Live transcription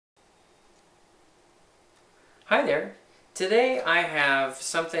Hi there. Today I have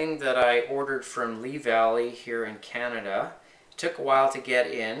something that I ordered from Lee Valley here in Canada. It took a while to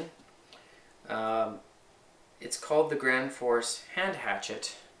get in. It's called the Gränsfors hand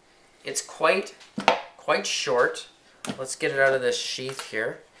hatchet. It's quite short. Let's get it out of this sheath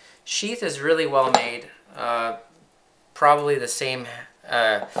here. Sheath is really well made. Probably the same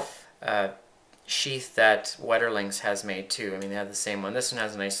sheath that Wetterlings has made too. I mean, they have the same one. This one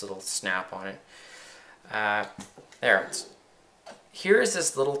has a nice little snap on it. There. Here is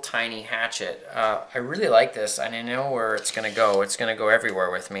this little tiny hatchet. I really like this, and I know where it's going to go. It's going to go everywhere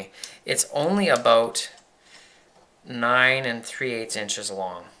with me. It's only about 9 3/8 inches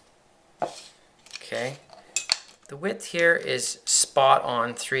long. Okay. The width here is spot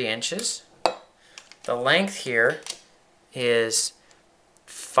on 3 inches. The length here is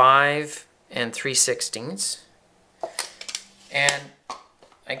 5 3/16. And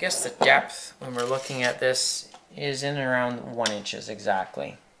I guess the depth, when we're looking at this, is in around 1 inch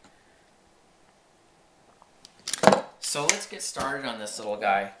exactly. So let's get started on this little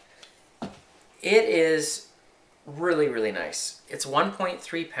guy. It is really nice. It's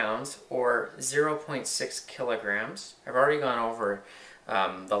 1.3 pounds or 0.6 kilograms. I've already gone over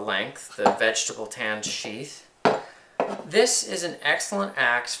the length, the vegetable tan sheath. This is an excellent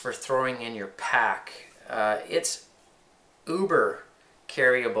axe for throwing in your pack. It's uber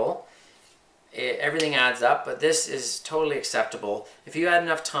carryable. Everything adds up, but this is totally acceptable. If you had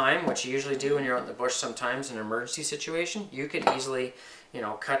enough time, which you usually do when you're out in the bush sometimes in an emergency situation, you could easily,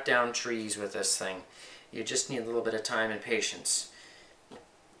 cut down trees with this thing. You just need a little bit of time and patience.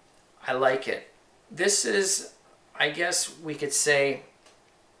 I like it. This is, I guess we could say,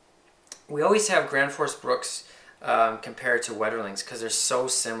 we always have Gränsfors brooks compared to Wetterlings because they're so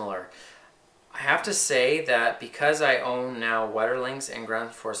similar. I have to say that because I own now Wetterlings and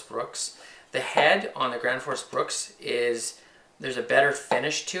Gränsfors brooks, the head on the Gränsfors brooks there's a better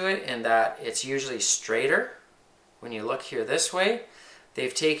finish to it in that it's usually straighter. When you look here this way,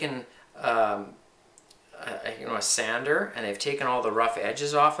 they've taken a sander and they've taken all the rough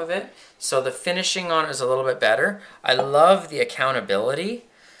edges off of it. So the finishing on it is a little bit better. I love the accountability.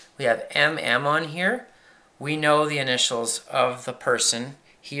 We have MM on here. We know the initials of the person,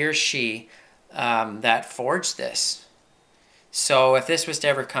 he or she, that forged this. So if this was to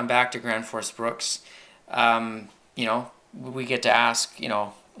ever come back to Gränsfors brooks, we get to ask,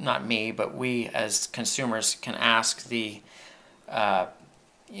 not me, but we as consumers can ask the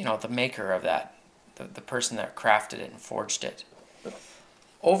maker of that, the person that crafted it and forged it.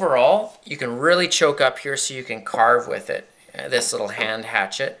 Overall, you can really choke up here so you can carve with it, this little hand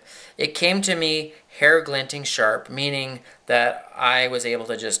hatchet. It came to me hair glinting sharp, meaning that I was able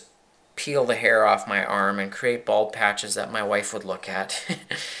to just peel the hair off my arm and create bald patches that my wife would look at.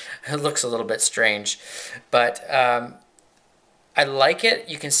 It looks a little bit strange, but I like it.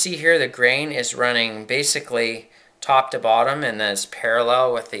 You can see here the grain is running basically top to bottom and then it's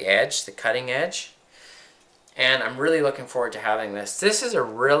parallel with the edge, the cutting edge. And I'm really looking forward to having this. This is a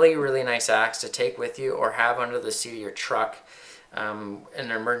really nice axe to take with you or have under the seat of your truck in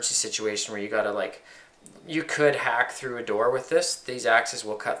an emergency situation where you gotta you could hack through a door with this. These axes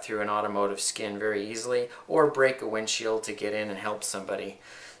will cut through an automotive skin very easily or break a windshield to get in and help somebody.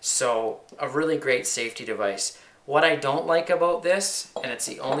 So a really great safety device. What I don't like about this, and it's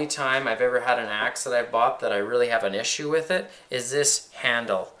the only time I've ever had an axe that I've bought that I really have an issue with it, is this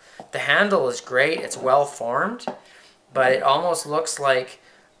handle. The handle is great, it's well formed, but it almost looks like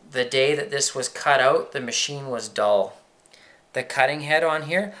the day that this was cut out, the machine was dull. The cutting head on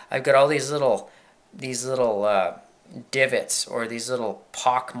here, I've got all these little divots or these little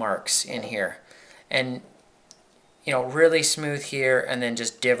pock marks in here, and really smooth here and then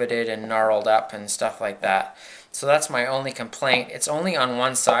just divoted and gnarled up and stuff like that. So that's my only complaint. It's only on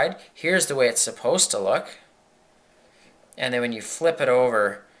one side. Here's the way it's supposed to look, and then when you flip it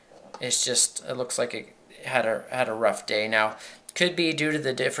over, it looks like it had a rough day. Now, could be due to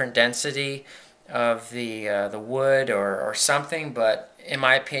the different density of the wood or something, but in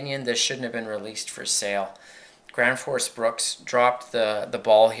my opinion, this shouldn't have been released for sale. Gränsfors brooks dropped the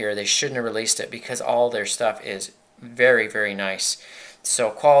ball here. They shouldn't have released it because all their stuff is very nice.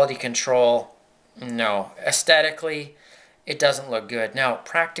 So quality control, no. Aesthetically, it doesn't look good. Now,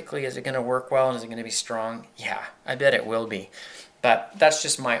 practically, is it going to work well and is it going to be strong? Yeah, I bet it will be. But that's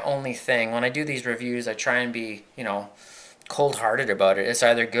just my only thing. When I do these reviews, I try and be, cold-hearted about it. It's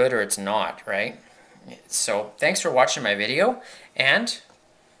either good or it's not, right? So thanks for watching my video, and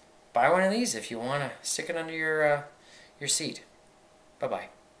buy one of these if you want to stick it under your seat. Bye-bye.